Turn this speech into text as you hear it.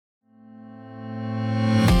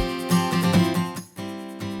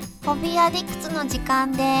Hobby Addicts の時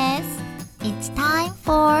間です。It's time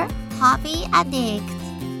for Hobby Addicts.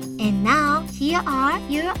 And now, here are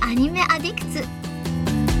your anime addicts.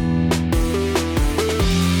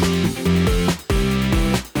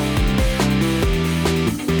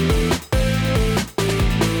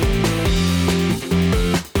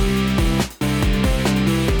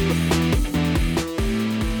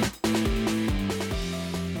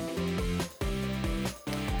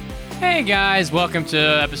 Hey guys, welcome to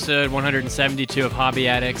episode 172 of Hobby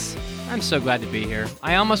Addicts. I'm so glad to be here.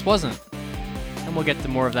 I almost wasn't. And we'll get to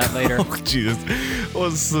more of that later. Oh, Jesus. Well,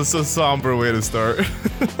 it's a somber way to start.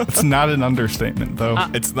 It's not an understatement, though.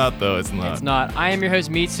 It's not, though. It's not. It's not. I am your host,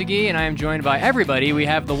 Mitsugi, and I am joined by everybody. We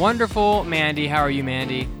have the wonderful Mandi. How are you,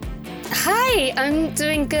 Mandi? Hi, I'm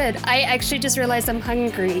doing good. I actually just realized I'm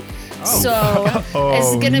hungry. Oh. So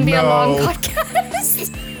it's going to be a long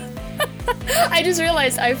podcast. I just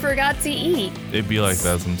realized I forgot to eat. It'd be like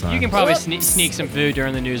that sometimes. You can probably sneak some food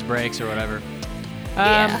during the news breaks or whatever.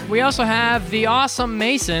 Yeah. We also have the awesome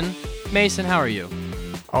Mason. Mason, how are you?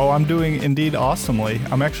 Oh, I'm doing indeed awesomely.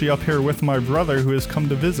 I'm actually up here with my brother who has come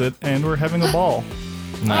to visit, and we're having a ball.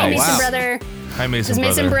 Nice. Hi, Mason brother. Hi, Mason Does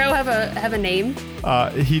Mason brother. bro have a name?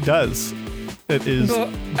 He does. It is.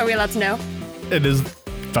 Are we allowed to know? It is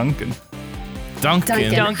Duncan. Duncan. Hi,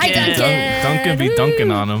 Duncan. Duncan be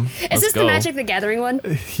dunking on him. Is this the Magic the Gathering one?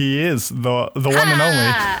 He is the one and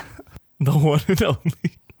only. The one and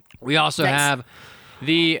only. We also Nice. have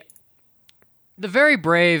the very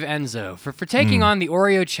brave Enzo for taking on the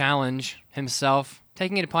Oreo challenge himself,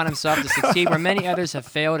 taking it upon himself to succeed where many others have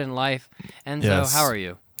failed in life. Enzo, Yes. how are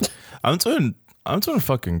you? I'm doing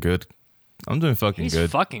fucking good. I'm doing fucking He's good.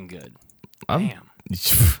 fucking good. I'm- Damn.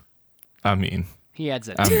 I mean, He adds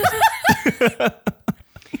it. I'm-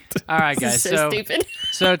 All right, This guys. is so stupid.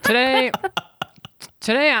 So today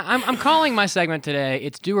I'm calling my segment today.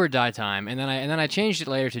 It's do or die time, and then I changed it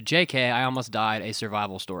later to JK. I almost died. A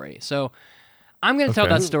survival story. So I'm going to tell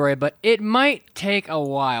Okay. that story, but it might take a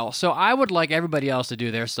while. So I would like everybody else to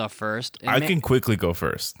do their stuff first. and I can quickly go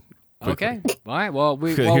first. Quickly. Okay. All right. Well,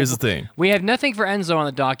 Okay, here's the thing. We have nothing for Enzo on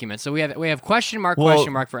the document, so we have question mark Well,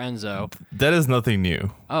 for Enzo. That is nothing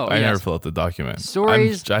new. Oh, I yes. never fill out the document.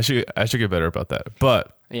 Stories- I should get better about that.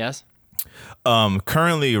 But Yes.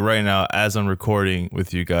 currently, right now, as I'm recording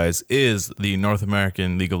with you guys, is the North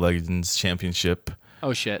American League of Legends Championship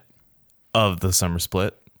Oh shit. of the summer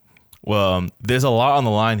split. Well, there's a lot on the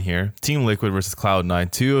line here. Team Liquid versus Cloud9,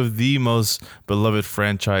 two of the most beloved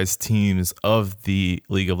franchise teams of the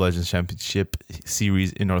League of Legends Championship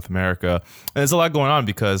series in North America. And there's a lot going on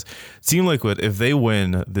because Team Liquid, if they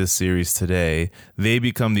win this series today, they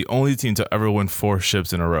become the only team to ever win 4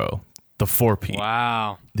 ships in a row. The 4-peat.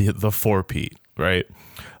 Wow. The 4-peat, right?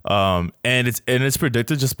 And it's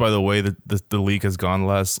predicted just by the way that the league has gone the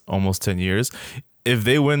last almost 10 years. If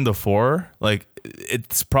they win the 4, like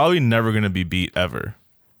it's probably never going to be beat ever.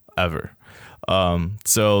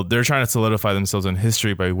 So they're trying to solidify themselves in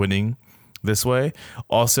history by winning this way.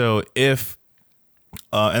 Also, if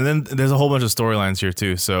and then there's a whole bunch of storylines here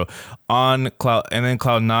too. So on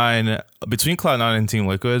Cloud9, between Cloud9 and Team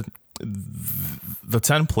Liquid, the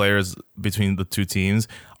 10 players between the two teams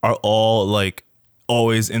are all like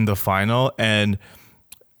always in the final, and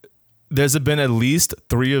there's been at least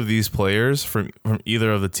 3 of these players from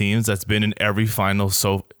either of the teams that's been in every final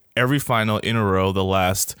in a row the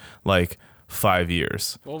last like 5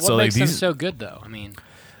 years. Well, what so makes like them so good though? I mean,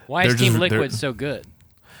 why is they're Team just- Liquid they're- so good?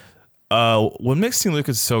 What makes Team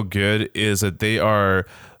Liquid so good is that they are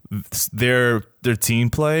their team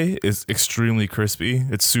play is extremely crispy.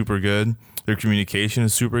 It's super good. Their communication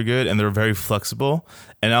is super good, and they're very flexible.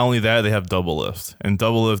 And not only that, they have Double Lift, and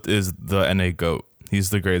Double Lift is the NA GOAT. He's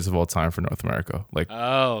the greatest of all time for North America, like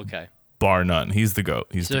Oh, okay. bar none. He's the GOAT.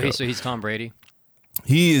 He's the GOAT. So he's Tom Brady.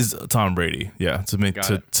 He is Tom Brady. Yeah, to make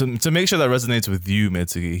Got to make sure that resonates with you,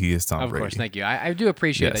 Mitsugi, he is Tom Of Brady. course, thank you. I do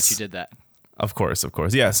appreciate Yes. that you did that. Of course.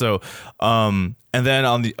 Yeah. So, and then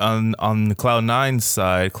on the Cloud9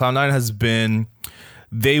 side, Cloud9 has been.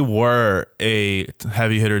 They were a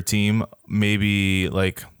heavy hitter team, maybe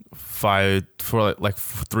like 3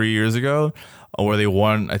 years ago, where they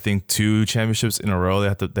won I think 2 championships in a row. They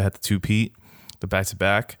had to 2-peat, the back to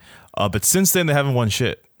back. But since then they haven't won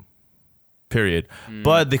shit. Period.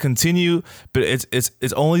 But they continue. But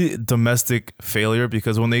it's only domestic failure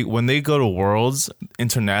because when they go to Worlds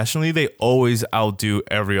internationally, they always outdo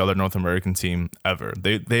every other North American team ever.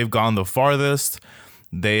 They've gone the farthest.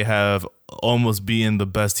 They have almost being the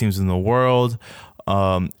best teams in the world.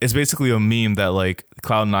 It's basically a meme that like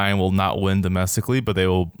Cloud9 will not win domestically, but they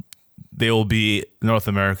will be North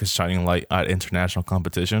America's shining light at international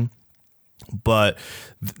competition. but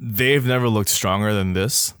they've never looked stronger than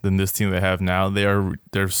this team they have now.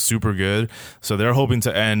 They're super good, so they're hoping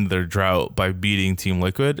to end their drought by beating Team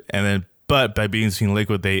Liquid, but by beating Team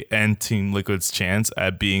Liquid, they end Team Liquid's chance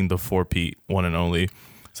at being the 4-peat one and only.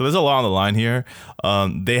 So there's a lot on the line here.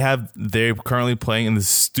 They're currently playing in this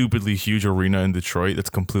stupidly huge arena in Detroit that's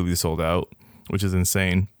completely sold out, which is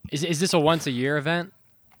insane. Is this a once a year event?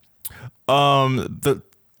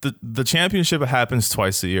 The championship happens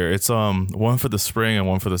twice a year. It's one for the spring and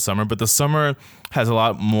one for the summer, but the summer has a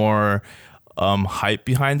lot more hype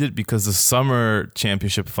behind it because the summer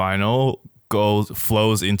championship final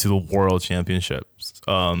flows into the world championships.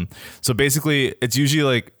 So basically, it's usually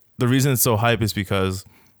like the reason it's so hype is because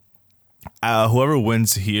whoever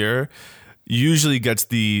wins here usually gets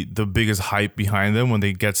the biggest hype behind them when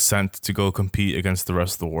they get sent to go compete against the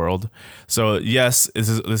rest of the world. So yes,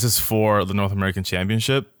 this is for the North American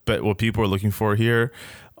Championship, but what people are looking for here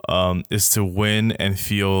is to win and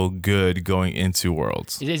feel good going into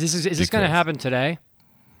Worlds. Is this going to happen today?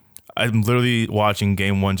 I'm literally watching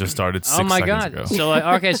game 1 just started 6 seconds ago. So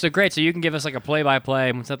okay, so great. So you can give us like a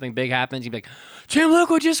play-by-play when something big happens. You'd be like, Team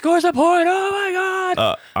Liquid just scores a point. Oh my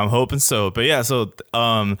god! I'm hoping so. But yeah, so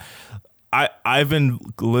I've been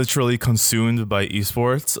literally consumed by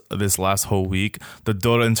esports this last whole week. The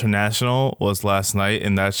Dota International was last night,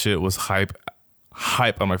 and that shit was hype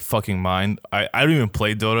on my fucking mind. I don't even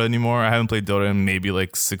play Dota anymore. I haven't played Dota in maybe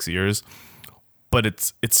like 6 years, but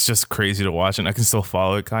it's just crazy to watch, and I can still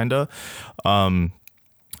follow it kinda. And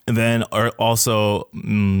then also,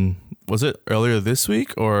 was it earlier this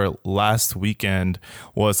week or last weekend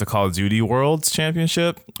was the Call of Duty Worlds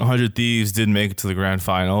Championship. 100 Thieves did make it to the grand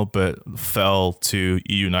final, but fell to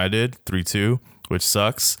E United 3-2, which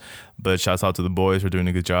sucks. But shouts out to the boys for doing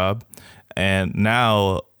a good job. And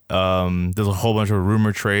now there's a whole bunch of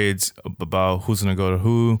rumor trades about who's going to go to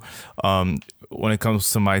who. When it comes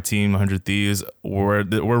to my team, 100 Thieves, we're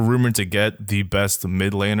rumored to get the best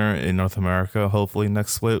mid laner in North America, hopefully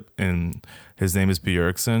next split, and his name is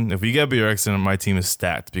Bjergsen. If we get Bjergsen, my team is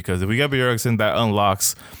stacked, because if we get Bjergsen, that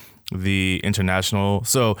unlocks the international.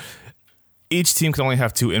 So each team can only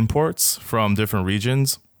have 2 imports from different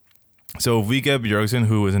regions. So if we get Bjergsen,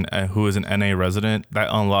 who is an NA resident, that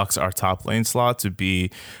unlocks our top lane slot to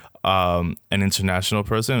be an international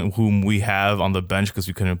person whom we have on the bench because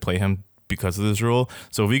we couldn't play him because of this rule.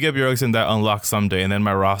 So if we get Bjergsen, that unlocks someday, and then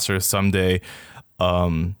my roster is someday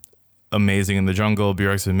amazing in the jungle,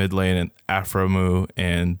 Bjergsen mid lane, and Afromu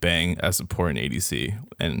and Bang as support and ADC.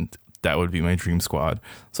 And that would be my dream squad.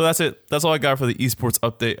 So that's it. That's all I got for the esports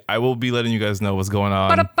update. I will be letting you guys know what's going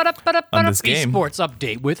on this game. Esports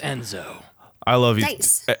update with Enzo. I love you.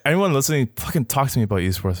 Nice. Anyone listening, fucking talk to me about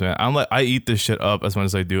esports, man. I eat this shit up as much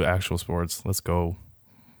as I do actual sports. Let's go.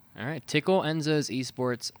 All right, tickle Enzo's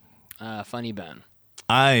esports funny bone.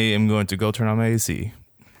 I am going to go turn on my AC.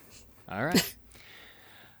 All right.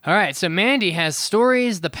 All right, so Mandi has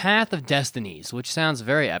Stories, The Path of Destinies, which sounds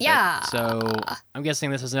very epic. Yeah. So I'm guessing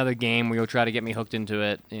this is another game where you'll try to get me hooked into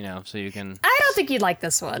it, so you can... I don't think you'd like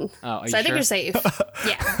this one. Oh, are you so I think sure? you're safe.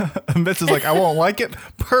 Yeah. Mitch is like, I won't like it.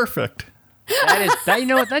 Perfect. That you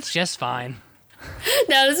know what? That's just fine.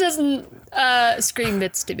 No, this doesn't scream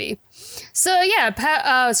Mitz to me. So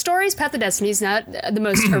yeah, Stories, Path of Destinies, not the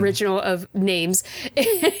most original of names,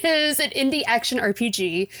 is an indie action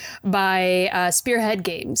RPG by Spearhead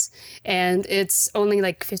Games, and it's only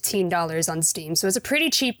like $15 on Steam, so it's a pretty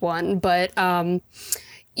cheap one. But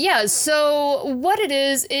yeah, so what it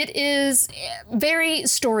is very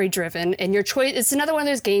story driven, and your choice. It's another one of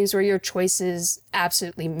those games where your choices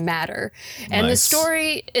absolutely matter. And the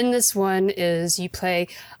story in this one is you play.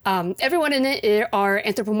 Everyone in it are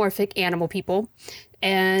anthropomorphic animal people,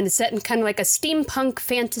 and it's set in kind of like a steampunk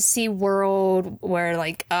fantasy world where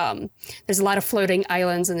like there's a lot of floating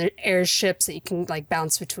islands and there are airships that you can like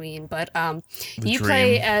bounce between. But you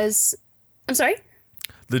play as. I'm sorry.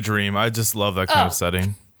 The dream. I just love that kind of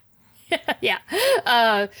setting. Yeah.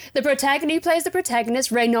 He plays the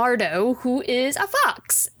protagonist, Reynardo, who is a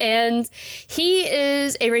fox. And he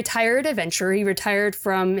is a retired adventurer. He retired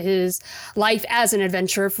from his life as an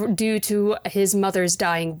adventurer due to his mother's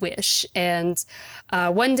dying wish. And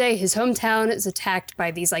one day his hometown is attacked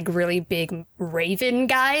by these like really big raven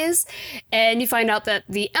guys. And you find out that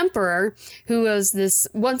the emperor, who was this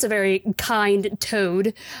once a very kind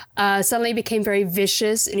toad, suddenly became very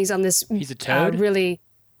vicious. And he's on this... He's a toad?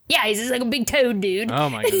 Yeah, he's just like a big toad dude. Oh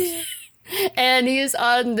my goodness. And he is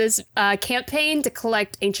on this campaign to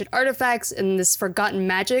collect ancient artifacts and this forgotten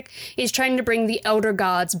magic. He's trying to bring the elder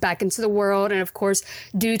gods back into the world. And of course,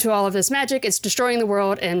 due to all of this magic, it's destroying the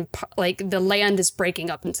world, and like the land is breaking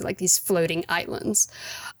up into like these floating islands.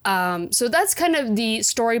 So that's kind of the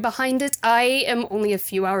story behind it. I am only a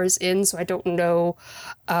few hours in, so I don't know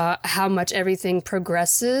how much everything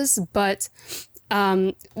progresses, but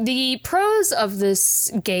the pros of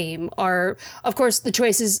this game are, of course, the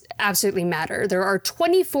choices absolutely matter. There are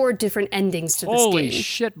 24 different endings to this game. Holy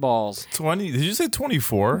shit balls. 20? Did you say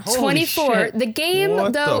 24? 24. shit. The game,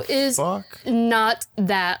 What though, the is fuck? not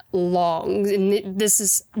that long. And this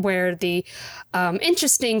is where the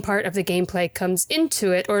interesting part of the gameplay comes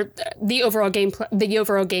into it, or the overall game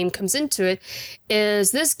comes into it,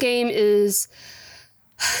 is this game is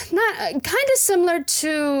not kind of similar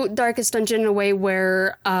to Darkest Dungeon in a way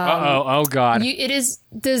where oh god. you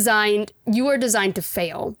are designed to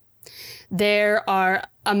fail. There are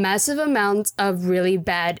a massive amount of really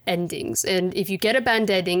bad endings. And if you get a bad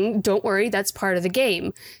ending, don't worry, that's part of the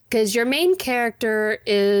game. Because your main character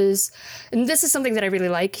is, and this is something that I really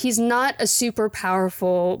like, he's not a super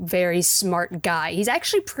powerful, very smart guy. He's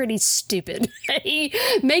actually pretty stupid. He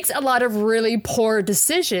makes a lot of really poor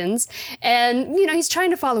decisions. And, you know, he's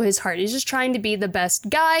trying to follow his heart. He's just trying to be the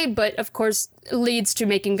best guy, but of course leads to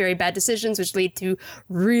making very bad decisions, which lead to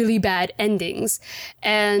really bad endings.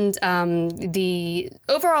 And the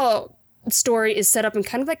overall story is set up in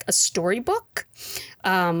kind of like a storybook,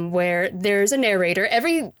 where there's a narrator.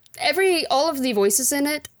 All of the voices in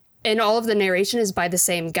it and all of the narration is by the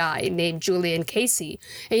same guy named Julian Casey.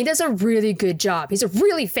 And he does a really good job. He's a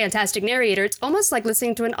really fantastic narrator. It's almost like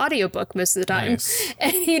listening to an audiobook most of the time. Nice.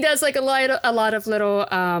 And he does like a lot of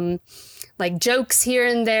little like jokes here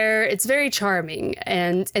and there. It's very charming.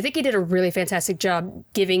 And I think he did a really fantastic job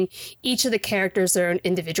giving each of the characters their own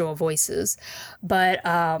individual voices. But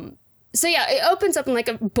so yeah, it opens up in like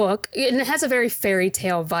a book, and it has a very fairy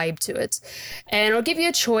tale vibe to it. And it'll give you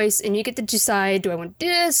a choice, and you get to decide, do I want to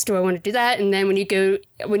do this? Do I want to do that? And then when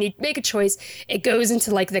you make a choice, it goes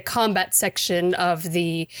into like the combat section of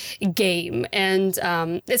the game. And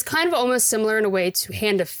it's kind of almost similar in a way to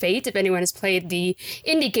Hand of Fate. If anyone has played the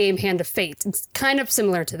indie game Hand of Fate, it's kind of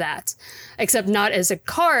similar to that, except not as a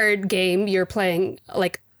card game. You're playing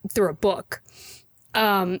like through a book.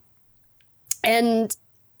 And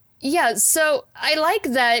yeah, so I like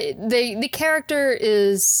that the character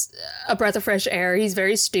is a breath of fresh air. He's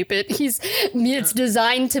very stupid. It's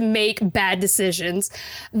designed to make bad decisions.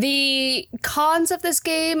 The cons of this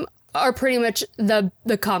game are pretty much the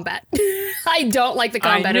combat. I don't like the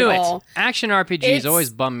combat at all. Action RPGs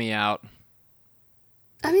always bum me out.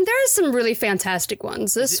 I mean, there are some really fantastic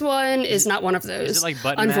ones. This one is not one of those. Is it like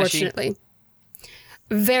button unfortunately?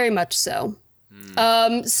 Very much so.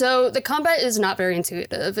 So the combat is not very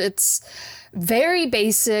intuitive. It's very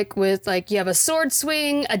basic with like you have a sword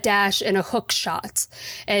swing, a dash, and a hook shot.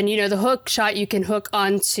 And you know, the hook shot you can hook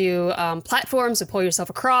onto platforms to pull yourself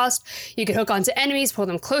across. You can hook onto enemies, pull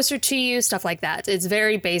them closer to you, stuff like that. It's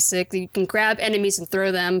very basic. You can grab enemies and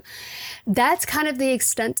throw them. That's kind of the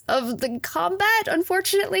extent of the combat,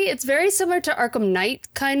 unfortunately. It's very similar to Arkham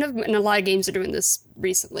Knight, kind of, and a lot of games are doing this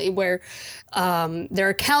recently, where there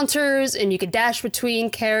are counters and you can dash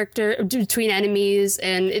between enemies,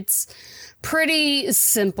 and it's pretty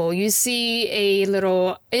simple. You see a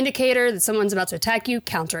little indicator that someone's about to attack you,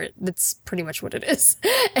 counter it. That's pretty much what it is.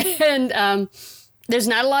 And there's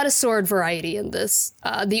not a lot of sword variety in this.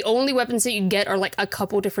 The only weapons that you get are like a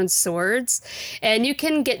couple different swords, and you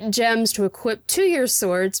can get gems to equip to your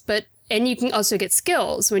swords, and you can also get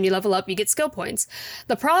skills. When you level up, you get skill points.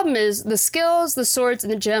 The problem is the skills, the swords,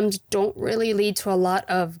 and the gems don't really lead to a lot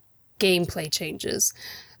of gameplay changes.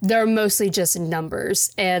 They're mostly just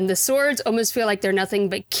numbers, and the swords almost feel like they're nothing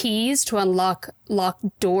but keys to unlock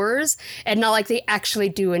doors, and not like they actually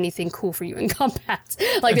do anything cool for you in combat.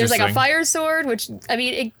 Like there's like a fire sword, which, I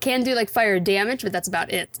mean, it can do like fire damage, but that's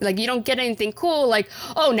about it. Like you don't get anything cool like,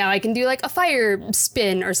 oh, now I can do like a fire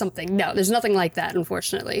spin or something. No, there's nothing like that,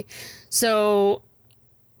 unfortunately. So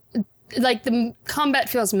like the combat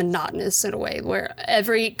feels monotonous in a way, where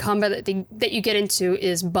every combat that you get into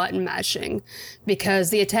is button mashing, because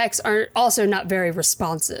the attacks are also not very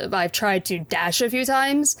responsive. I've tried to dash a few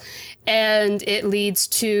times, and it leads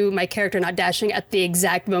to my character not dashing at the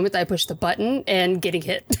exact moment that I push the button and getting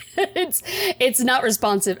hit. It's not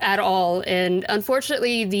responsive at all, and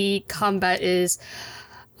unfortunately the combat is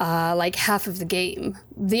like half of the game.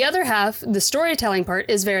 The other half, the storytelling part,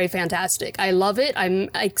 is very fantastic. I love it. I'm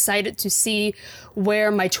excited to see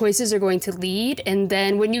where my choices are going to lead. And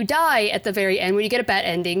then when you die at the very end, when you get a bad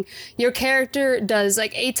ending, your character does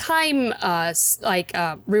like a time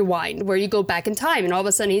rewind where you go back in time and all of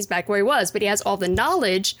a sudden he's back where he was, but he has all the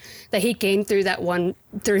knowledge that he gained through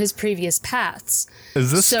through his previous paths.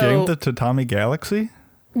 Is this game the Tatami Galaxy?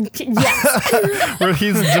 Yes. Where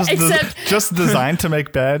he's just designed to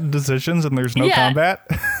make bad decisions and there's no combat?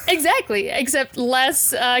 Exactly, except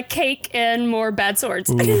less cake and more bad swords.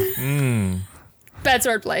 Bad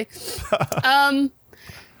swordplay.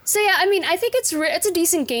 So yeah, I mean, I think it's a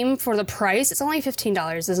decent game for the price. It's only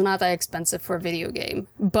 $15. It's not that expensive for a video game.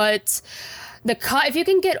 But if you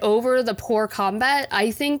can get over the poor combat,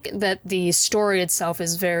 I think that the story itself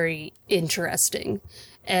is very interesting.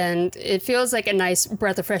 And it feels like a nice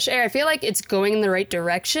breath of fresh air. I feel like it's going in the right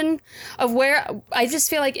direction of where I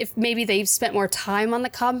just feel like if maybe they've spent more time on the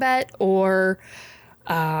combat or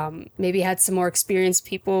maybe had some more experienced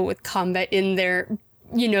people with combat in their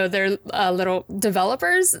little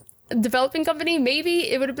developing company,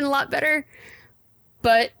 maybe it would have been a lot better.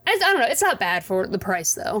 But I don't know. It's not bad for the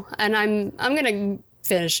price though. And I'm going to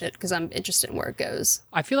finish it because I'm interested in where it goes.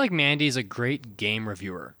 I feel like Mandy's a great game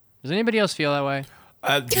reviewer. Does anybody else feel that way?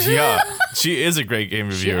 Yeah, she is a great game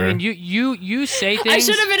reviewer. I mean, you say things. I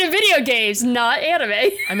should have been in video games, not anime.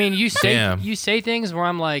 I mean, you say things where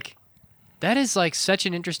I'm like, that is like such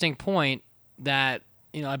an interesting point that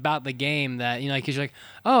about the game that because you're like,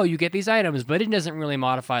 oh, you get these items, but it doesn't really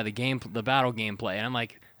modify the battle gameplay, and I'm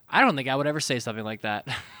like, I don't think I would ever say something like that.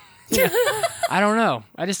 I don't know.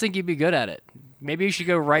 I just think you'd be good at it. Maybe you should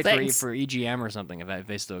go write for EGM or something if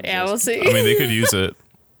they still exist. Yeah, we'll see. I mean, they could use it.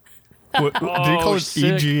 What, do you call it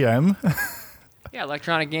sick. EGM? Yeah,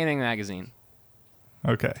 Electronic Gaming Magazine.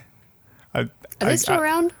 Okay. Are they still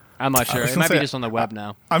around? I'm not sure. It might be just on the web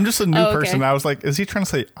now. I'm just a new person. I was like, is he trying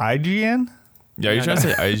to say IGN? Yeah, you're trying to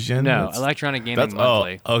say IGN? No, Electronic Gaming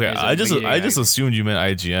Monthly. Oh, okay. I just assumed you meant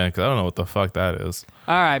IGN because I don't know what the fuck that is.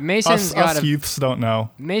 All right, us youths don't know.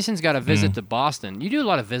 Mason's got a visit to Boston. You do a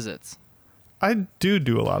lot of visits. I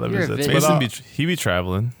do a lot of visits. Mason he be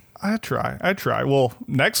traveling. I try. Well,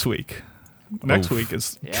 next week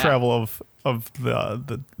is travel of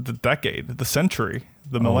the decade, the century,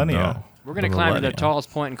 the millennia. No. We're gonna climb to the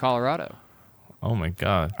tallest point in Colorado. Oh my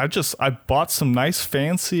god! I bought some nice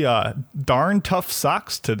fancy darn tough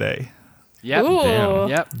socks today. Yep. Ooh.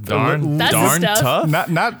 Yep. Darn tough.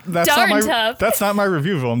 That's not my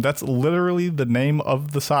review of them. That's literally the name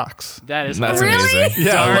of the socks. That's amazing.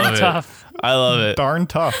 Yeah, darn tough. I love it. Darn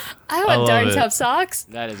tough. I want darn tough socks.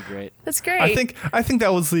 That is great. That's great. I think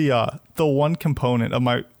that was the one component of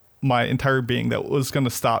my entire being that was going to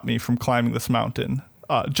stop me from climbing this mountain.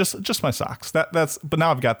 Just my socks. But now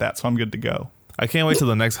I've got that, so I'm good to go. I can't wait till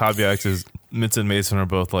the next Hobby Addicts. Mitz and Mason are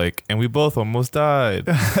both like, and we both almost died.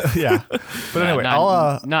 Yeah. But anyway,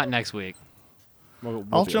 not next week.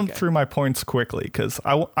 I'll jump through my points quickly because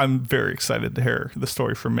I'm very excited to hear the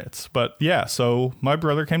story from Mitz. But yeah, so my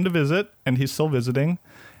brother came to visit, and he's still visiting.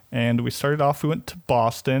 And we started off, we went to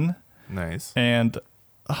Boston. Nice. And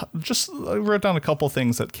I wrote down a couple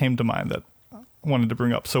things that came to mind that I wanted to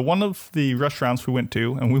bring up. So one of the restaurants we went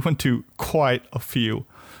to, and we went to quite a few,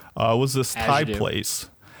 was this Thai place.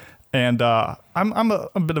 And I'm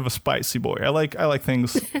a bit of a spicy boy. I like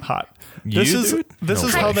things hot. This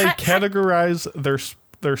is how they categorize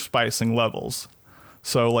their spicing levels.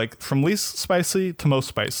 So like from least spicy to most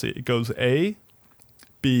spicy, it goes A,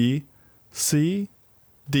 B, C,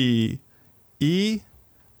 D, E,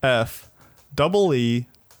 F, double E,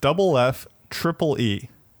 double F, triple E.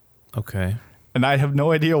 Okay. And I have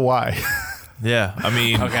no idea why. Yeah, I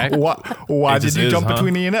mean, okay. Why did you jump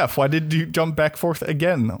between E and F? Why did you jump back forth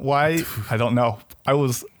again? Why? I don't know. I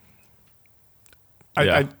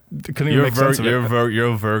couldn't even make sense of it.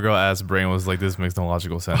 Your Virgo ass brain was like, this makes no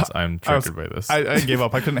logical sense. I'm triggered by this. I gave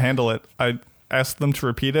up. I couldn't handle it. I asked them to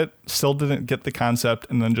repeat it, still didn't get the concept,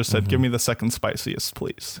 and then just said, give me the second spiciest,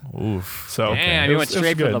 please. Oof. So damn, you went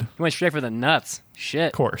straight for the nuts. Shit.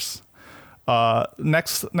 Of course.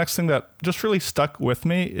 Next thing that just really stuck with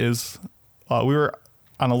me is we were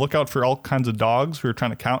on a lookout for all kinds of dogs. We were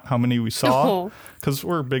trying to count how many we saw because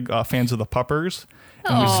we're big fans of the puppers.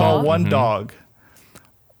 And we saw one dog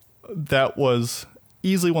that was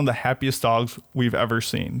easily one of the happiest dogs we've ever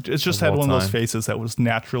seen. It's just had one of those faces that was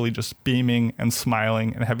naturally just beaming and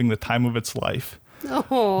smiling and having the time of its life.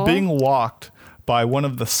 Being walked by one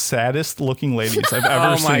of the saddest looking ladies I've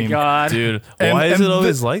ever seen. Oh my God. Dude, why is it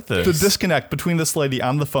always like this? The disconnect between this lady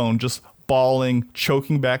on the phone just bawling,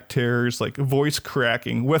 choking back tears, like voice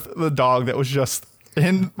cracking with the dog that was just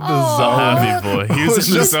in the Oh. zone. Happy boy. He was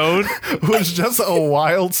in the zone. Was just a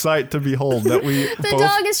wild sight to behold that we The both.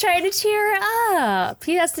 dog is trying to cheer her up.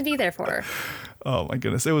 He has to be there for her. Oh my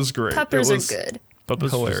goodness, it was great. Puppers it are was good.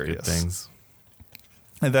 Puppets are just hilarious. good things.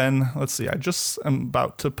 And then let's see. I just am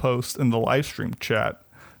about to post in the live stream chat.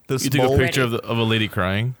 This You took bowl. a picture of a lady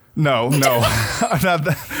crying. No, I'm not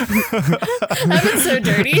that. That was so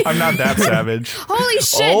dirty. I'm not that savage. Holy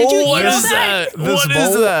shit! Did you eat all what is that? that? This What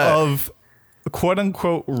bowl is that? of quote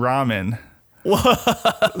unquote ramen.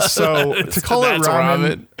 So to call it That's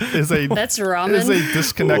ramen, is a That's ramen. is a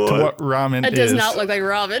disconnect to what ramen It is. does not look like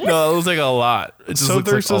ramen. No, it looks like a lot. It just So looks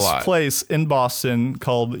there's like a this lot. place in Boston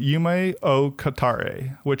called Yume o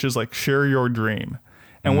Katare, which is like share your dream.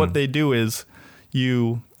 And what they do is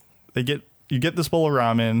you get this bowl of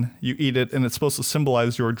ramen, you eat it, and it's supposed to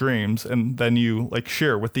symbolize your dreams, and then you like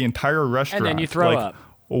share with the entire restaurant. then you throw like, up.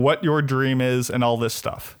 what your dream is and all this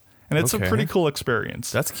stuff. And it's Okay. a pretty cool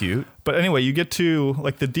experience. That's cute. But anyway, you get to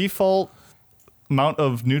like the default amount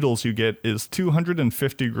of noodles you get is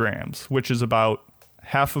 250 grams, which is about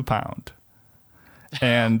half a pound.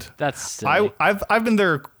 And That's silly. I've been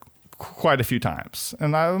there quite a few times,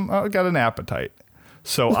 and I got an appetite.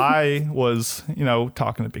 So I was,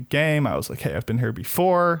 talking a big game. I was like, hey, I've been here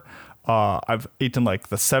before. I've eaten like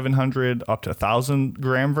the 700 up to 1,000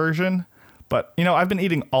 gram version, but I've been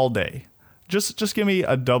eating all day. Just give me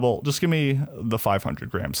a double. Just give me the 500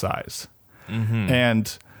 gram size.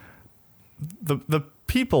 And the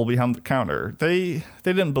people behind the counter, they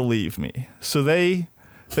didn't believe me, so they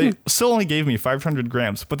still only gave me 500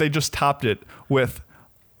 grams, but they just topped it with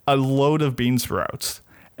a load of bean sprouts.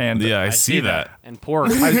 And Yeah, I see that. And pork.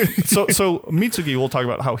 so Mitsugi will talk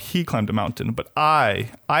about how he climbed a mountain, but I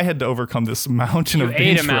had to overcome this mountain You of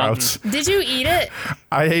bean ate a mountain. sprouts. Did you eat it?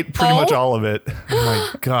 I ate pretty much Oh? all of it.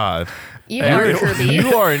 Oh my God. You are Kirby.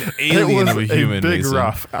 You are an alien it of a was human, a big Mason.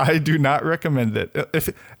 rough. I do not recommend it.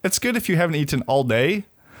 It's good if you haven't eaten all day,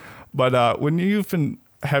 but when you've been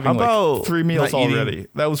having How about like 3 meals not eating already,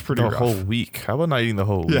 that was pretty The rough. whole week. How about not eating the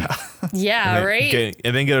whole week? Yeah. Yeah, And right.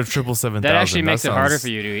 then get a 777,000. That actually makes it sounds- harder for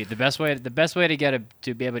you to eat. The best way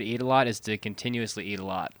to be able to eat a lot is to continuously eat a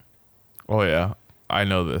lot. Oh yeah, I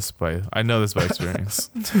know this by experience.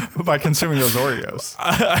 By consuming those Oreos.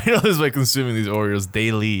 I know this by consuming these Oreos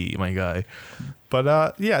daily, my guy.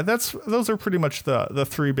 But yeah, those are pretty much the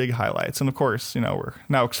three big highlights. And of course, we're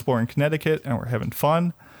now exploring Connecticut and we're having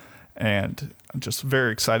fun. And I'm just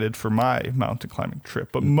very excited for my mountain climbing trip.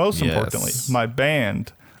 But most importantly, my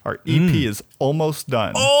band, our EP is almost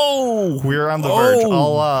done. Oh, We're on the verge.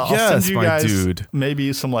 I'll yes, send you my guys dude.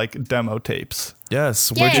 maybe some like demo tapes.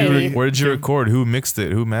 yes. Yay. Where'd you record? Who mixed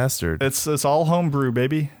it? Who mastered? It's all homebrew,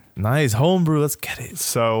 baby. Nice homebrew. Let's get it.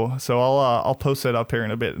 So I'll post it up here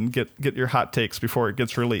in a bit and get your hot takes before it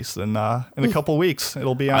gets released. And in a couple weeks,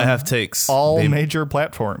 it'll be on I have takes. all They- major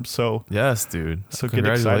platforms. So Yes, dude. So get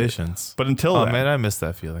excited. Congratulations. But until oh then, man, I missed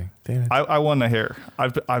that feeling. Damn it. I want to hear.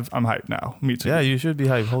 I'm hyped now. Me too. Yeah, you should be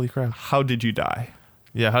hyped. Holy crap. How did you die?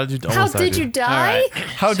 Yeah, how did you? How almost did die, you dude? die? Alright.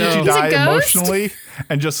 How did So- you He's a die ghost? emotionally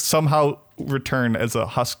and just somehow return as a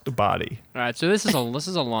husked body? All right, so this is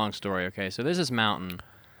a long story. Okay, so there's this mountain.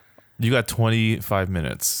 You got 25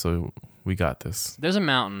 minutes, so we got this. There's a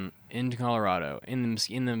mountain in Colorado in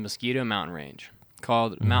the Mosquito Mountain Range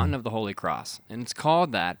called Mountain of the Holy Cross, and it's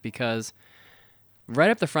called that because right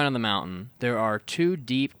up the front of the mountain there are two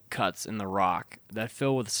deep cuts in the rock that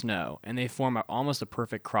fill with snow, and they form almost a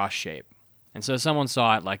perfect cross shape. And so someone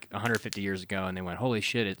saw it like 150 years ago, and they went, "Holy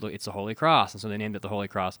shit! It's a Holy Cross!" And so they named it the Holy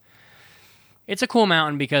Cross. It's a cool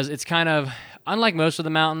mountain because it's kind of unlike most of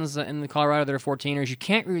the mountains in the Colorado that are 14ers.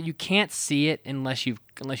 You can't see it unless you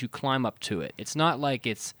climb up to it. It's not like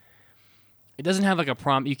it doesn't have like a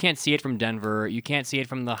prompt. You can't see it from Denver. You can't see it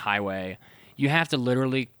from the highway. You have to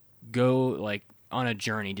literally go like on a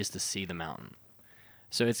journey just to see the mountain.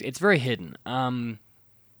 So it's very hidden.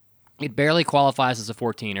 It barely qualifies as a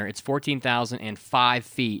 14er. It's 14,005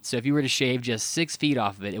 feet. So if you were to shave just 6 feet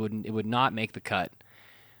off of it, it would not make the cut.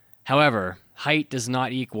 However, height does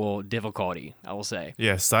not equal difficulty, I will say.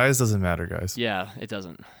 Yeah, size doesn't matter, guys. Yeah, it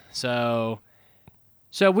doesn't. So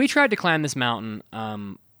we tried to climb this mountain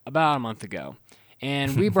about a month ago,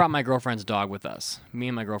 and we brought my girlfriend's dog with us. Me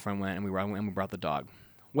and my girlfriend went, and we brought the dog.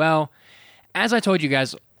 Well, as I told you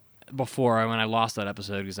guys before when I lost that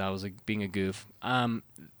episode because I was being a goof,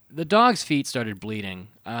 the dog's feet started bleeding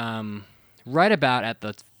right about at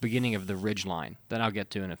the beginning of the ridge line that I'll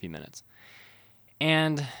get to in a few minutes.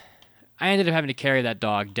 And I ended up having to carry that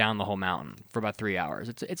dog down the whole mountain for about 3 hours.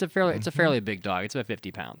 It's a fairly big dog. It's about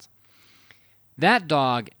 50 pounds. That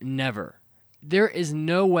dog there is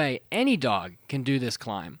no way any dog can do this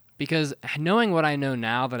climb because knowing what I know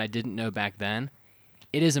now that I didn't know back then,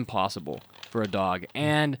 it is impossible for a dog.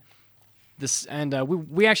 And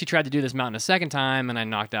we actually tried to do this mountain a second time, and I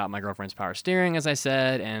knocked out my girlfriend's power steering, as I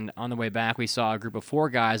said. And on the way back, we saw a group of 4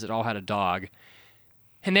 guys that all had a dog,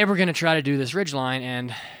 and they were going to try to do this ridgeline.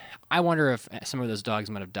 And I wonder if some of those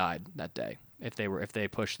dogs might have died that day if they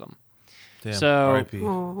pushed them. Damn, so,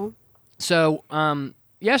 R.I.P. So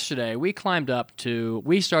yesterday we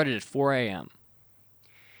started at 4 a.m.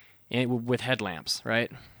 With headlamps, right?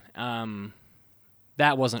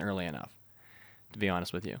 That wasn't early enough, to be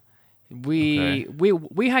honest with you.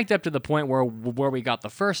 We hiked up to the point where we got the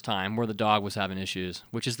first time, where the dog was having issues,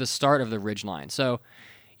 which is the start of the ridgeline. So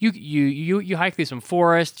you hike through some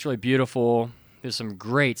forest. It's really beautiful. There's some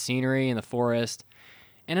great scenery in the forest.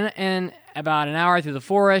 And about an hour through the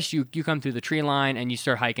forest, you come through the tree line and you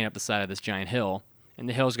start hiking up the side of this giant hill. And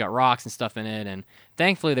the hill's got rocks and stuff in it. And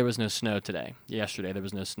thankfully, there was no snow today. Yesterday, there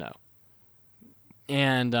was no snow.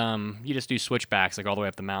 And you just do switchbacks like all the way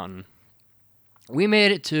up the mountain. We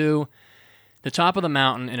made it to the top of the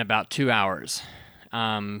mountain in about 2 hours.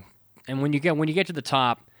 And when you get to the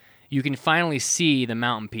top, you can finally see the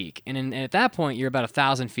mountain peak. And at that point, you're about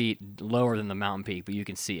 1,000 feet lower than the mountain peak, but you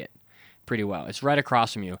can see it pretty well. It's right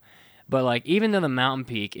across from you. But like, even though the mountain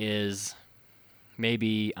peak is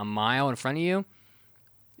maybe a mile in front of you,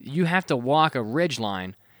 you have to walk a ridge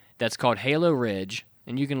line that's called Halo Ridge.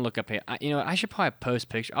 And you can look up. I should probably post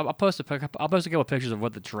pictures. I'll post a couple pictures of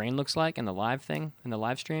what the terrain looks like in the live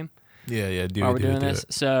stream. Yeah. While we're doing this,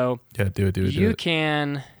 so yeah, do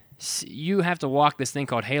it. You have to walk this thing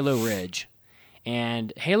called Halo Ridge,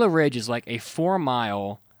 and Halo Ridge is like a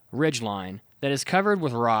 4-mile ridge line that is covered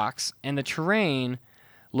with rocks, and the terrain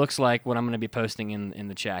looks like what I'm going to be posting in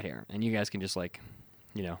the chat here, and you guys can just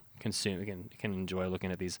consume. You can enjoy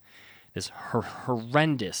looking at this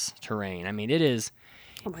horrendous terrain. I mean, it is.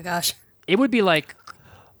 Oh my gosh. It would be like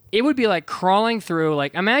crawling through,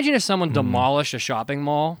 like, imagine if someone demolished a shopping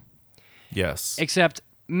mall. Yes. Except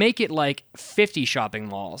make it like 50 shopping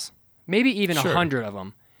malls, maybe even 100 of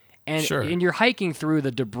them. And you're hiking through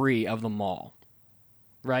the debris of the mall,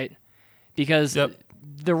 right? Because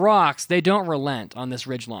the rocks, they don't relent on this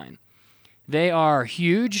ridgeline. They are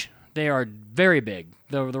huge. They are very big.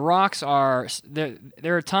 The rocks are,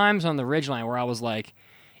 there are times on the ridgeline where I was like,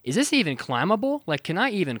 is this even climbable? Like, can I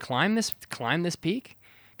even climb this peak?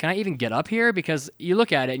 Can I even get up here? Because you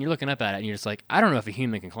look at it and you're looking up at it and you're just like, I don't know if a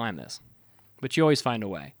human can climb this. But you always find a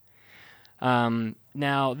way.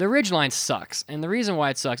 Now, the ridgeline sucks. And the reason why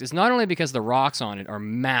it sucks is not only because the rocks on it are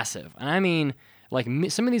massive. And I mean, like,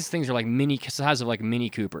 some of these things are like size of like Mini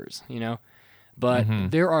Coopers, you know? But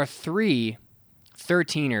there are 3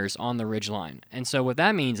 13ers on the ridgeline. And so what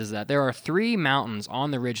that means is that there are 3 mountains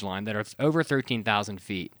on the ridgeline that are over 13,000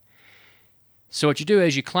 feet. So what you do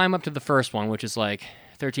is you climb up to the first one, which is like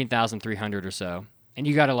 13,300 or so. And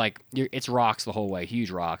you got to it's rocks the whole way,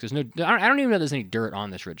 huge rocks. I don't even know if there's any dirt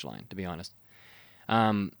on this ridgeline, to be honest.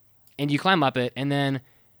 And you climb up it, and then,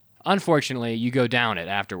 unfortunately, you go down it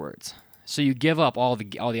afterwards. So you give up all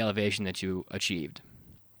the elevation that you achieved.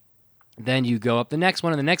 Then you go up the next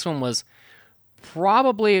one, and the next one was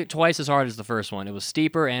probably twice as hard as the first one. It was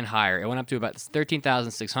steeper and higher. It went up to about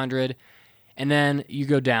 13,600, and then you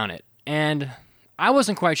go down it. And I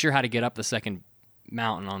wasn't quite sure how to get up the second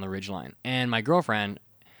mountain on the ridgeline. And my girlfriend,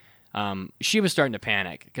 she was starting to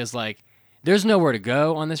panic because, like, there's nowhere to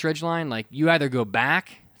go on this ridgeline. Like, you either go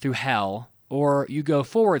back through hell or you go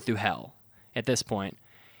forward through hell at this point.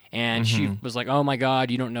 And she was like, "Oh my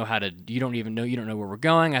God, you don't know you don't know where we're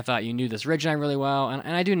going. I thought you knew this ridgeline really well,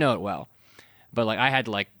 and I do know it well, but like I had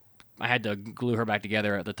to glue her back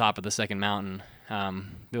together at the top of the second mountain.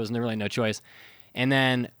 There was really no choice, and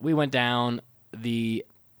then we went down the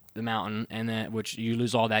mountain, and then which you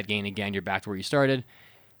lose all that gain again. You're back to where you started.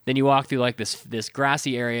 Then you walk through like this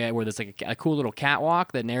grassy area where there's like a cool little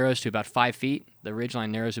catwalk that narrows to about 5 feet. The ridgeline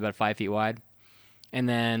narrows to about 5 feet wide, and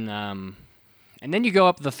then you go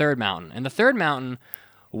up the third mountain. And the third mountain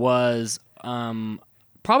was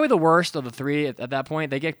probably the worst of the 3 at that point.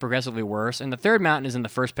 They get progressively worse. And the third mountain is in the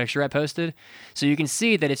first picture I posted. So you can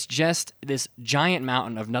see that it's just this giant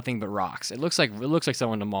mountain of nothing but rocks. It looks like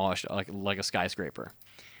someone demolished like a skyscraper.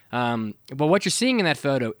 But what you're seeing in that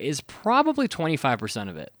photo is probably 25%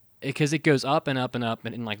 of it, because it goes up and up and up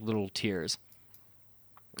in like little tiers.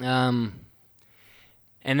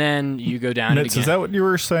 And then you go down it again. Is that what you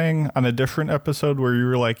were saying on a different episode where you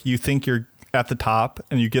were like, you think you're at the top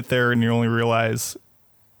and you get there and you only realize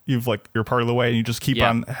you're part of the way and you just keep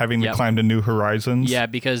on having to climb to new horizons? Yeah,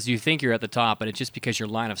 because you think you're at the top, but it's just because your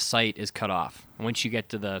line of sight is cut off. And once you get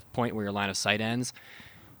to the point where your line of sight ends,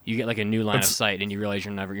 you get like a new line of sight, and you realize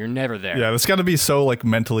you're never there. Yeah, it's got to be so like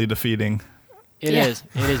mentally defeating. It is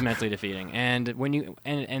mentally defeating, and when you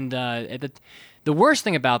the worst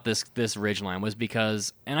thing about this ridgeline was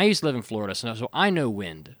because, and I used to live in Florida, so I know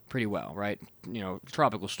wind pretty well, right? You know,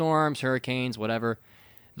 tropical storms, hurricanes, whatever.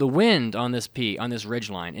 The wind on this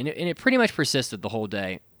ridgeline, and it pretty much persisted the whole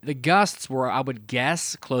day. The gusts were, I would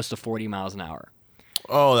guess, close to 40 miles an hour.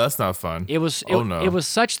 Oh, that's not fun. It was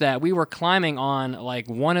such that we were climbing on like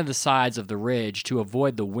one of the sides of the ridge to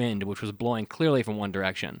avoid the wind, which was blowing clearly from one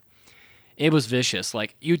direction. It was vicious.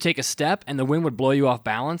 Like, you'd take a step and the wind would blow you off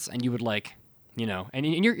balance, and you would like, you know, and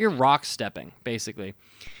you're rock stepping basically.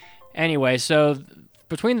 Anyway, so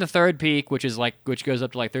between the third peak, which goes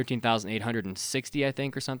up to like 13,860, I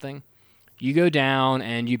think, or something, you go down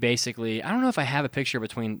and you basically, I don't know if I have a picture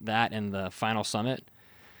between that and the final summit.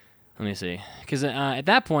 Let me see, because at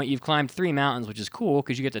that point you've climbed 3 mountains, which is cool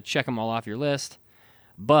because you get to check them all off your list.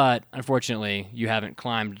 But unfortunately, you haven't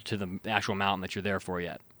climbed to the actual mountain that you're there for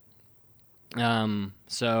yet.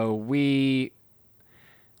 So we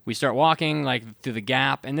start walking like through the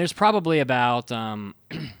gap, and there's probably about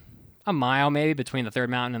a mile maybe between the third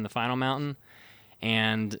mountain and the final mountain.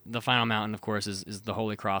 And the final mountain, of course, is the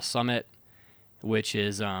Holy Cross Summit, which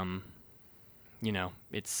is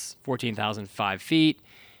it's 14,005 feet,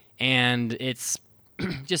 and it's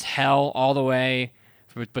just hell all the way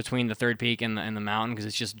between the third peak and the mountain, because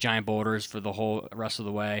it's just giant boulders for the whole rest of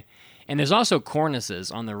the way. And there's also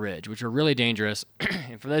cornices on the ridge, which are really dangerous.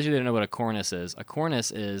 And for those of you that don't know what a cornice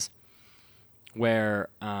is where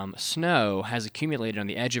snow has accumulated on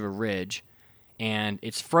the edge of a ridge, and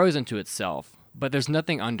it's frozen to itself, but there's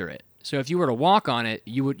nothing under it. So if you were to walk on it,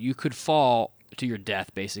 you could fall to your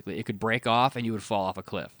death, basically. It could break off, and you would fall off a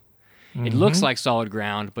cliff. Mm-hmm. It looks like solid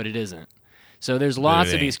ground, but it isn't. So there's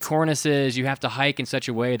lots of these cornices. You have to hike in such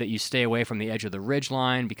a way that you stay away from the edge of the ridge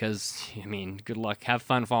line because, I mean, good luck. Have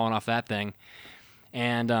fun falling off that thing.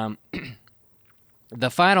 And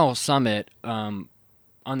the final summit,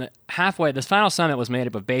 this final summit was made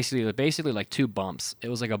up of basically like 2 bumps. It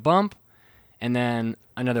was like a bump and then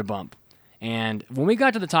another bump. And when we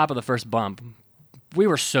got to the top of the first bump, we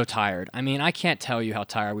were so tired. I mean, I can't tell you how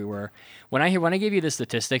tired we were. When I give you the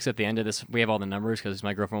statistics at the end of this, we have all the numbers because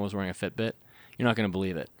my girlfriend was wearing a Fitbit. You're not going to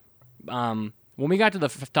believe it. When we got to the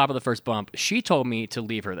top of the first bump, she told me to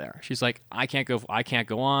leave her there. She's like, I can't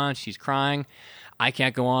go on. She's crying. I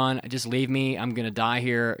can't go on. Just leave me. I'm going to die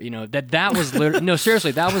here. You know, that was literally, no,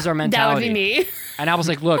 seriously, that was our mentality. That would be me. And I was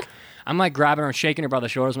like, look, I'm like grabbing her and shaking her by the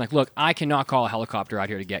shoulders. I'm like, look, I cannot call a helicopter out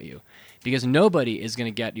here to get you because nobody is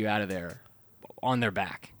going to get you out of there on their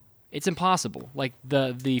back. It's impossible. Like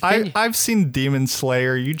I've seen Demon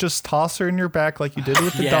Slayer. You just toss her in your back like you did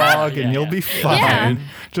with the dog, and you'll be fine. Yeah.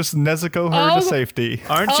 Just Nezuko her to safety.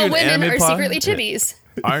 Aren't you an women anime are secretly chibis.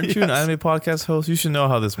 Aren't you an anime podcast host? You should know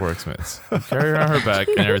how this works, Mitz. You carry her on her back,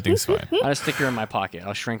 and everything's fine. I'll stick her in my pocket.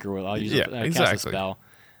 I'll shrink her. I'll use cast a spell.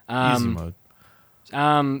 Easy mode.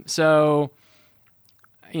 So,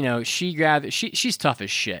 you know, she's tough as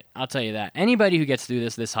shit. I'll tell you that. Anybody who gets through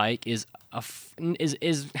this hike has a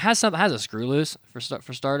screw loose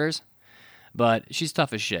for starters, but she's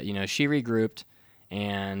tough as shit. You know, she regrouped,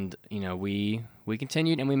 and you know we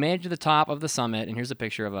continued, and we made it to the top of the summit. And here's a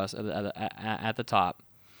picture of us at the top.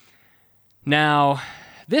 Now,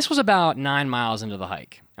 this was about 9 miles into the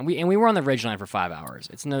hike, and we were on the ridgeline for 5 hours.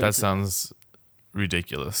 That sounds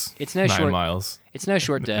ridiculous. It's no 9 miles. It's no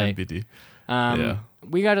short day. NBD.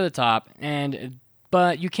 We got to the top,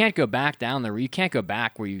 but you can't go back down there. You can't go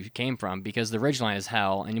back where you came from because the ridgeline is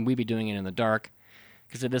hell, and we'd be doing it in the dark.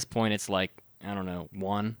 Because at this point, it's like, I don't know,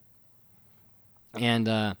 1.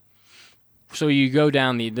 And so you go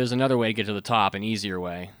down there's another way to get to the top, an easier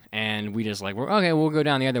way. And we just like, we'll go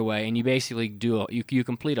down the other way. And you basically you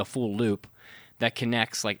complete a full loop that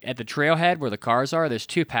connects, like at the trailhead where the cars are, there's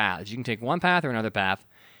 2 paths. You can take one path or another path.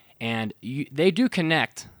 And they do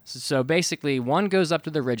connect. So basically, one goes up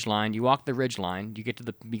to the ridgeline. You walk the ridgeline. You get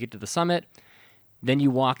to the summit. Then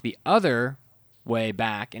you walk the other way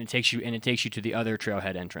back, and it takes you to the other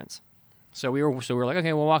trailhead entrance. So we were like,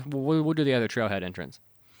 okay, we'll do the other trailhead entrance.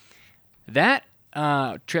 That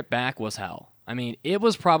trip back was hell. I mean, it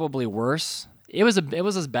was probably worse. It was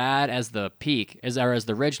as bad as the peak as the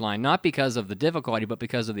ridgeline, not because of the difficulty, but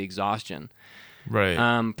because of the exhaustion.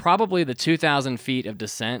 Right. Probably the 2,000 feet of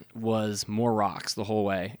descent was more rocks the whole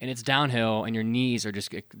way, and it's downhill, and your knees are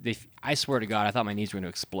just. I swear to God, I thought my knees were going to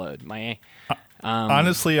explode.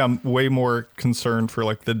 Honestly, I'm way more concerned for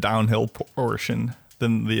like the downhill portion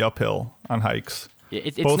than the uphill on hikes.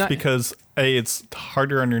 It's both because A, it's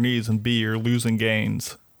harder on your knees, and B, you're losing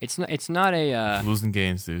gains It's not a losing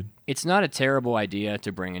games, dude. It's not a terrible idea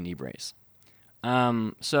to bring a knee brace.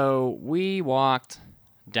 So we walked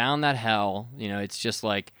down that hill. It's just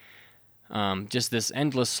like just this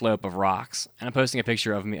endless slope of rocks. And I'm posting a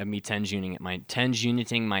picture of me tension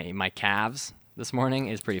uniting my calves this morning.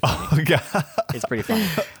 Is pretty funny. Oh, God. It's pretty funny.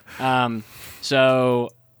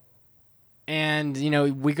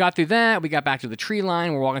 We got through that. We got back to the tree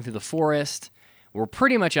line. We're walking through the forest. We're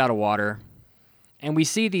pretty much out of water. And we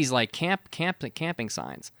see these like camping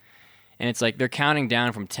signs. And it's like they're counting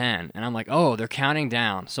down from 10. And I'm like, oh, they're counting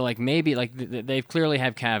down. So like maybe like they clearly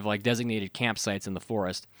have like designated campsites in the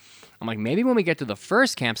forest. I'm like, maybe when we get to the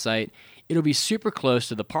first campsite, it'll be super close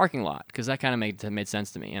to the parking lot, because that kind of made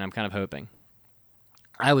sense to me. And I'm kind of hoping.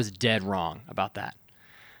 I was dead wrong about that.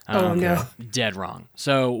 No. Dead wrong.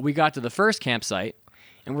 So we got to the first campsite,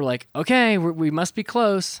 and we're like, okay, we must be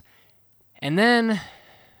close. And then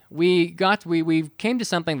we came to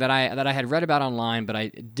something that I had read about online, but I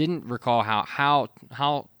didn't recall how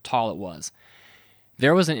tall it was.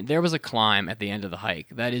 There was a climb at the end of the hike.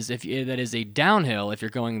 That is a downhill if you're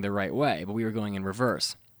going the right way, but we were going in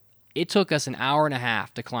reverse. It took us an hour and a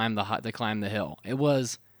half to climb the hill. It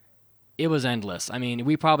was endless. I mean,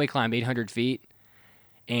 we probably climbed 800 feet,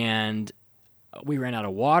 and we ran out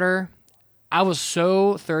of water. I was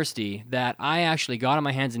so thirsty that I actually got on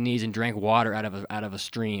my hands and knees and drank water out of a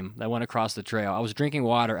stream that went across the trail. I was drinking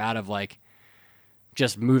water out of like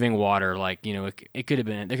just moving water. Like, there could have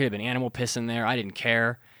been animal piss in there. I didn't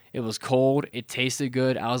care. It was cold. It tasted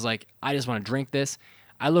good. I was like, I just want to drink this.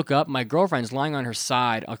 I look up. My girlfriend's lying on her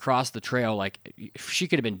side across the trail. Like, she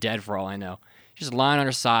could have been dead for all I know. She's lying on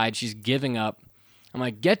her side. She's giving up. I'm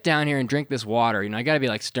like, get down here and drink this water. I got to be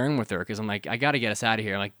like stern with her, because I'm like, I got to get us out of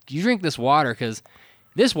here. I'm like, you drink this water, because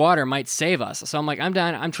this water might save us. So I'm like, I'm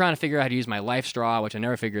down. I'm trying to figure out how to use my life straw, which I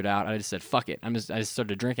never figured out. I just said, fuck it. I just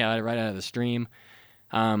started drinking right out of the stream.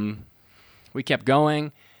 We kept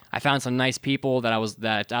going. I found some nice people that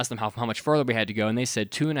I asked them how much further we had to go, and they said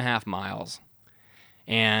 2.5 miles.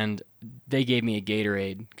 And they gave me a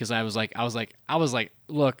Gatorade, because I was like,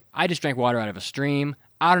 look, I just drank water out of a stream.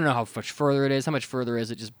 I don't know how much further it is. How much further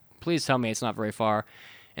is it? Just please tell me it's not very far.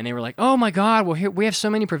 And they were like, oh my God, well, here we have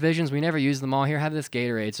so many provisions. We never use them all. Here, have this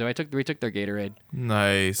Gatorade. So we took their Gatorade.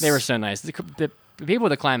 Nice. They were so nice. The people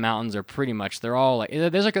that climb mountains are pretty much, they're all like,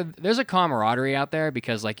 there's a camaraderie out there,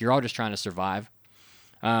 because like you're all just trying to survive.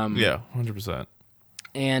 Yeah, 100%.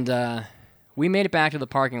 And we made it back to the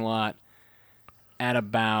parking lot at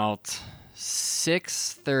about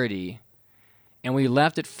 6:30. And we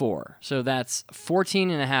left at 4. So that's 14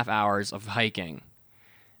 and a half hours of hiking.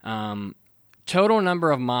 Total number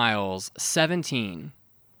of miles, 17.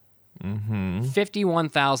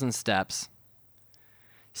 51,000 steps.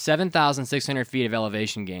 7,600 feet of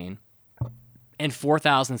elevation gain. And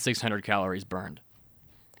 4,600 calories burned.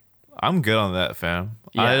 I'm good on that, fam.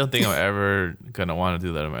 Yeah. I don't think I'm ever going to want to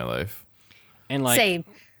do that in my life. And like, same.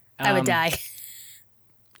 I would die.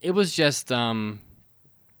 It was just...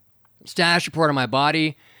 status report on my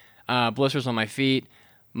body, blisters on my feet.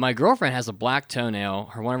 My girlfriend has a black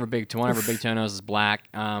toenail. One of her big toenails is black.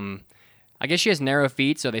 I guess she has narrow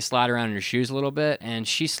feet, so they slide around in her shoes a little bit. And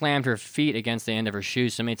she slammed her feet against the end of her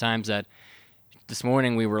shoes so many times that this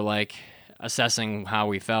morning we were like assessing how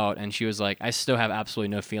we felt, and she was like, "I still have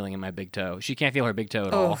absolutely no feeling in my big toe." She can't feel her big toe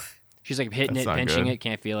at all. She's like hitting it, pinching it,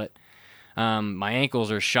 can't feel it. My ankles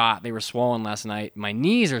are shot. They were swollen last night. My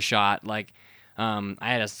knees are shot. Like. I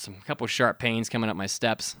had a couple sharp pains coming up my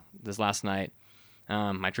steps this last night.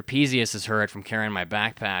 My trapezius is hurt from carrying my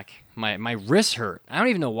backpack. My wrists hurt. I don't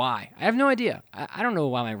even know why. I have no idea. I don't know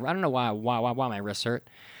why my wrists hurt.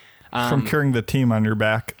 From carrying the team on your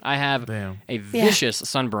back. I have a vicious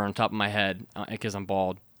sunburn on top of my head because I'm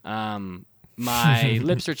bald. My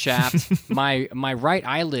lips are chapped. My right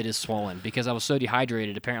eyelid is swollen because I was so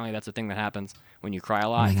dehydrated. Apparently, that's a thing that happens when you cry a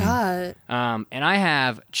lot. Oh my God. And I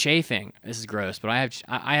have chafing. This is gross, but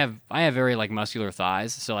I have very like muscular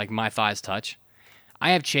thighs, so like my thighs touch.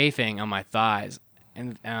 I have chafing on my thighs,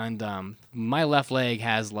 and my left leg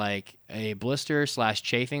has like a blister /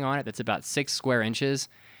 chafing on it that's about 6 square inches,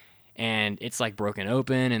 and it's like broken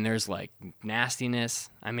open, and there's like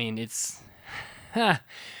nastiness. I mean, it's.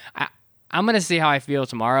 I'm gonna see how I feel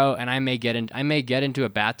tomorrow, and I may get into a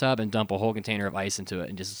bathtub and dump a whole container of ice into it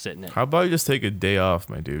and just sit in it. How about you just take a day off,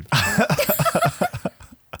 my dude?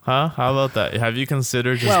 Huh? How about that? Have you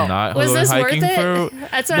considered just not was going this hiking worth it?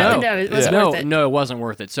 That's what I know. Was it worth it? No, it wasn't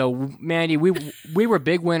worth it. So, Mandy, we were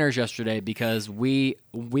big winners yesterday because we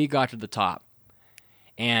got to the top.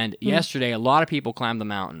 And yesterday, a lot of people climbed the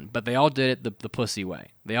mountain, but they all did it the pussy way.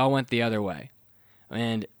 They all went the other way.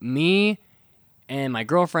 And me and my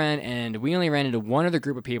girlfriend, and we only ran into one other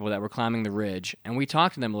group of people that were climbing the ridge, and we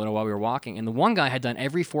talked to them a little while we were walking, and the one guy had done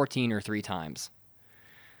every 14 or 3 times.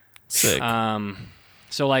 Sick.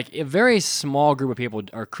 So like a very small group of people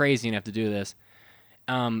are crazy enough to do this.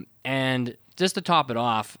 And just to top it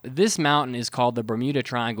off, this mountain is called the Bermuda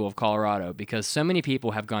Triangle of Colorado because so many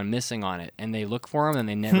people have gone missing on it, and they look for them and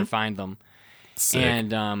they never find them. Sick.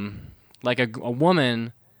 And like a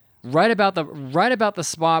woman right about the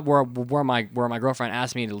spot where my girlfriend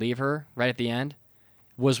asked me to leave her right at the end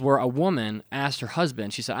was where a woman asked her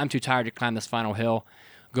husband. She said, "I'm too tired to climb this final hill.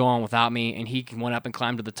 Go on without me." And he went up and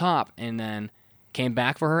climbed to the top, and then came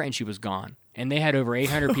back for her, and she was gone. And they had over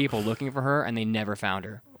 800 people looking for her, and they never found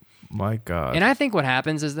her. My God. And I think what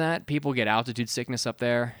happens is that people get altitude sickness up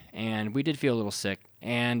there, and we did feel a little sick,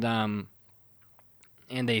 and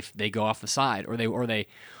they go off the side, or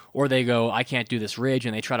they go, "I can't do this ridge,"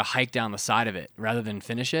 and they try to hike down the side of it rather than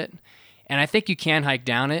finish it. And I think you can hike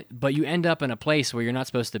down it, but you end up in a place where you're not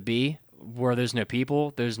supposed to be, where there's no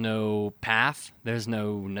people, there's no path, there's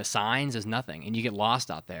no signs, there's nothing, and you get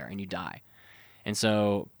lost out there and you die. And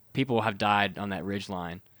so people have died on that ridge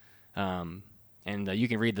line. And you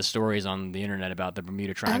can read the stories on the internet about the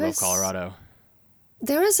Bermuda Triangle of Colorado.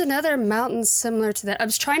 There was another mountain similar to that. I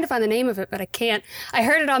was trying to find the name of it, but I can't. I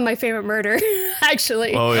heard it on My Favorite Murder,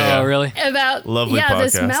 actually. Oh, yeah. Oh, really? About Lovely podcast.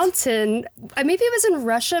 this mountain. Maybe it was in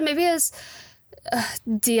Russia. Maybe it was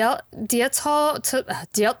Dyatlov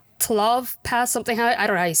Pass, something. I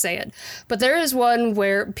don't know how you say it. But there is one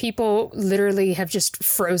where people literally have just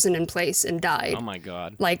frozen in place and died. Oh, my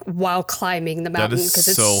God. Like while climbing the mountain because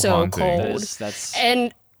it's so haunting. cold. That's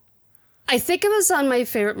And I think it was on My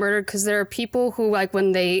Favorite Murder because there are people who, like,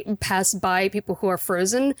 when they pass by people who are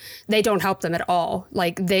frozen, they don't help them at all.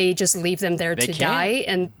 Like, they just leave them there to die,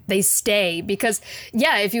 and they stay because,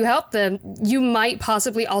 yeah, if you help them, you might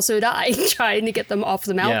possibly also die trying to get them off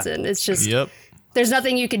the mountain. It's just, there's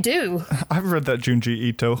nothing you can do. I've read that Junji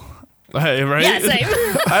Ito. Hey, right? Yeah, same.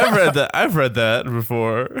 I've read that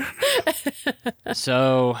before.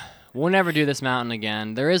 So we'll never do this mountain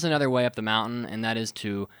again. There is another way up the mountain, and that is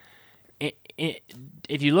to...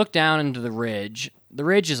 if you look down into the ridge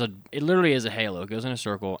is it literally is a halo. It goes in a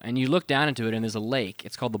circle, and you look down into it, and there's a lake.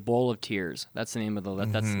 It's called the Bowl of Tears. That's the name of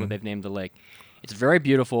that's what they've named the lake. It's very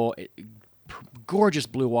beautiful, gorgeous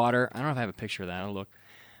blue water. I don't know if I have a picture of that. I'll look.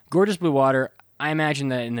 Gorgeous blue water. I imagine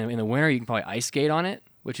that in the winter you can probably ice skate on it,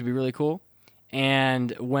 which would be really cool. And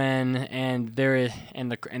the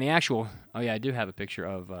actual I do have a picture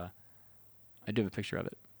of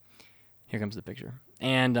it. Here comes the picture.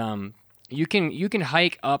 And you can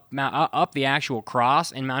hike up the actual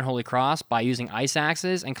cross in Mount Holy Cross by using ice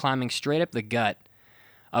axes and climbing straight up the gut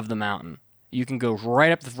of the mountain. You can go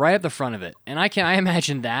right up the front of it, and I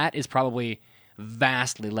imagine that is probably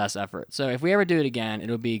vastly less effort. So if we ever do it again,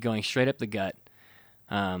 it'll be going straight up the gut.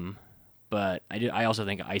 But I also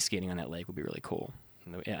think ice skating on that lake would be really cool.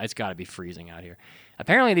 It's got to be freezing out here.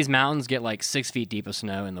 Apparently, these mountains get like 6 feet deep of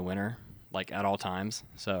snow in the winter, like at all times.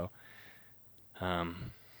 So.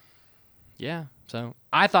 Yeah, so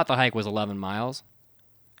I thought the hike was 11 miles.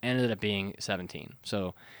 Ended up being 17.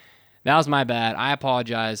 So that was my bad. I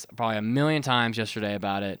apologized probably a million times yesterday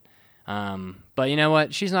about it. But you know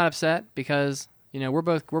what? She's not upset because, we're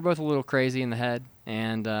both a little crazy in the head,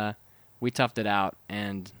 and we toughed it out,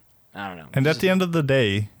 and I don't know. And at the end of the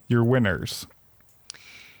day, you're winners.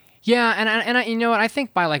 Yeah, and I, you know what? I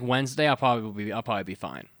think by like Wednesday I'll probably be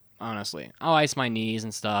fine. Honestly, I'll ice my knees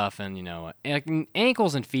and stuff, and like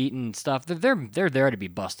ankles and feet and stuff. They're there to be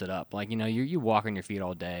busted up. Like you walk on your feet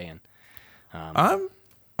all day, and I'm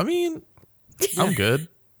good.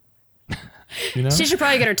 She should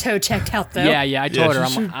probably get her toe checked out though. Yeah. I told her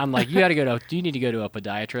I'm like you need to go to a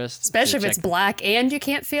podiatrist, especially if it's black and you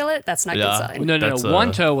can't feel it. That's not good sign. No.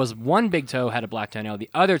 One big toe had a black toenail.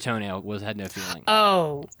 The other toenail had no feeling.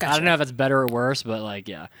 Oh, gotcha. I don't know if that's better or worse, but like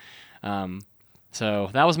yeah. So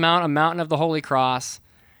that was a mountain of the Holy Cross.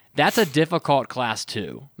 That's a difficult class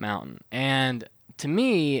 2 mountain, and to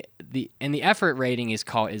me, the effort rating is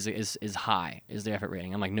high. Is the effort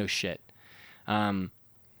rating? I'm like no shit.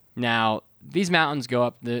 Now these mountains go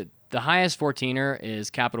up. The highest 14er is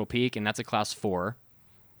Capitol Peak, and that's a class 4.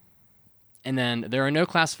 And then there are no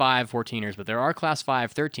class 5 14ers, but there are class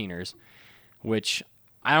 5 13ers, which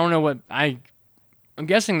I don't know what I'm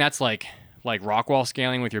guessing that's like rock wall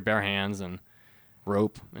scaling with your bare hands and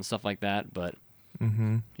rope and stuff like that, but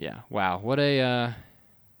yeah, wow, what a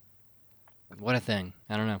thing.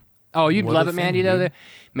 I don't know. Oh, you'd love it, Mandi. Though,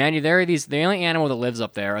 Mandi, the only animal that lives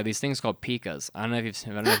up there are these things called pikas. I don't know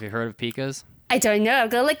if you've heard of pikas. I don't know.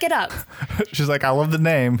 Go look it up. She's like, I love the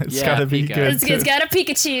name. It's got to be Pika. good. It's got a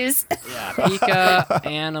Pikachu's. Yeah, Pika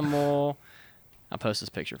animal. I'll post this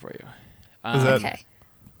picture for you. Is that Okay.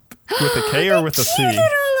 with a K or with a C? Little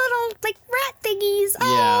like rat thingies.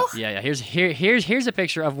 Oh. Yeah. Here's a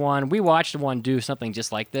picture of one. We watched one do something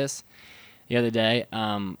just like this the other day,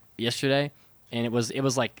 yesterday, and it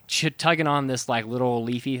was like tugging on this like little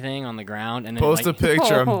leafy thing on the ground, and then Post a like,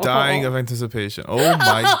 picture. I'm dying of anticipation. Oh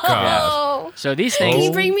my god. Oh. so these Can things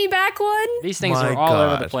you bring me back one? these things My are all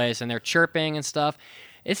over God. the place, and they're chirping and stuff.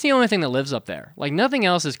 It's the only thing that lives up there. Like nothing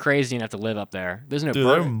else is crazy enough to live up there. There's no Dude,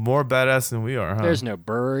 they're bird. more badass than we are, huh? There's no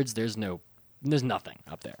birds. There's nothing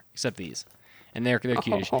up there except these, and they're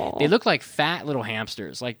cute. They look like fat little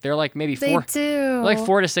hamsters. Like they're like maybe They do. like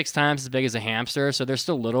 4 to 6 times as big as a hamster. So they're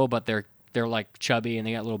still little, but they're like chubby and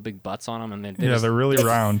they got little big butts on them. And They're really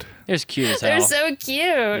round. they're just cute as hell. They're so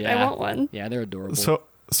cute. I want one. Yeah, they're adorable.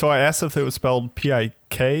 So I asked if it was spelled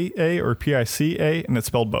Pika or Pica, and it's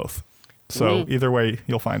spelled both. So either way,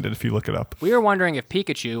 you'll find it if you look it up. we were wondering if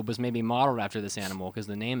Pikachu was maybe modeled after this animal because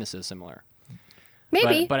the name is so similar.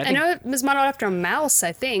 Maybe. But I I think- know it was modeled after a mouse,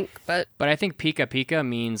 I think, but But I think Pika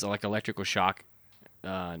means like electrical shock.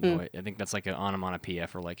 No, I think that's like an onomatopoeia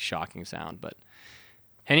for like shocking sound. But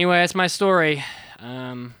anyway, that's my story.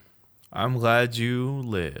 I'm glad you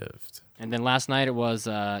lived. And then last night it was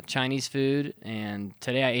Chinese food, and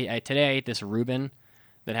today I ate this Reuben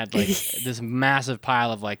that had like this massive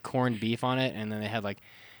pile of like corned beef on it, and then they had like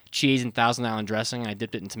cheese and Thousand Island dressing, and I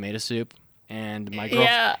dipped it in tomato soup. And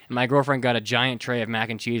my girlfriend got a giant tray of mac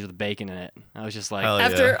and cheese with bacon in it. I was just like, Hell yeah.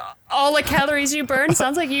 after all the calories you burn,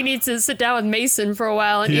 sounds like you need to sit down with Mason for a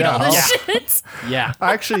while and eat all this shit. yeah.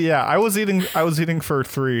 Actually, yeah, I was eating for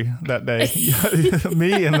 3 that day.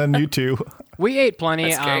 Me and then you 2. We ate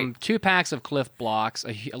plenty. That's great. 2 packs of Cliff Blocks,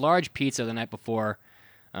 a large pizza the night before,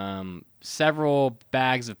 several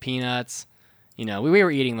bags of peanuts. You know, we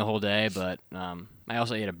were eating the whole day, but I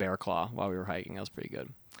also ate a bear claw while we were hiking. That was pretty good.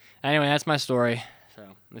 Anyway, that's my story. So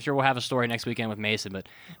I'm sure we'll have a story next weekend with Mason, but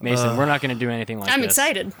Mason, we're not going to do anything like I'm this.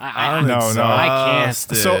 excited. I No. I can't.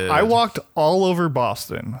 Exhausted. So I walked all over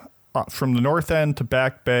Boston, from the North End to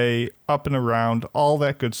Back Bay, up and around, all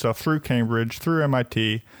that good stuff, through Cambridge, through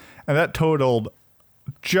MIT, and that totaled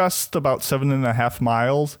just about 7.5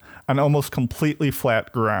 miles on almost completely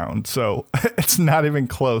flat ground. So it's not even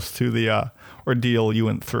close to the ordeal you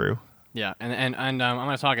went through. Yeah, and I'm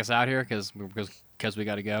going to talk us out here because we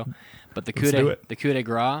got to go. But the Let's do it. coup de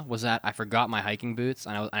grace was that I forgot my hiking boots,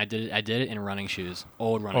 and I did it in running shoes,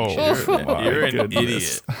 old running Oh, shoes. You're an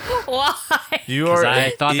goodness. idiot. Why? You are. I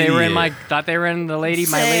an thought they were in idiot. my lady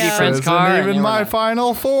Sam. friend's Isn't car. and they even were my not.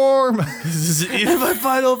 final form. This is even my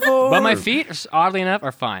final form. But my feet, oddly enough,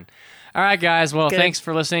 are fine. All right, guys. Well, Good. thanks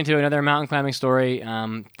for listening to another mountain climbing story.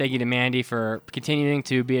 Thank you to Mandi for continuing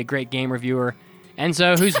to be a great game reviewer.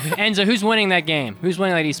 Enzo, who's winning that game? Who's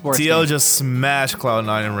winning that esports TL game? just smashed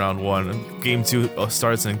Cloud9 in round 1. Game 2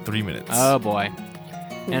 starts in 3 minutes. Oh, boy.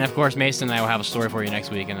 And, of course, Mason and I will have a story for you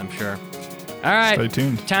next week, and I'm sure. All right. Stay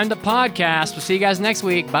tuned. Time to podcast. We'll see you guys next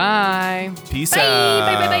week. Bye. Peace Bye, out.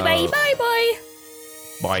 bye, bye, bye, bye, bye,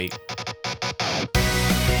 bye. Bye.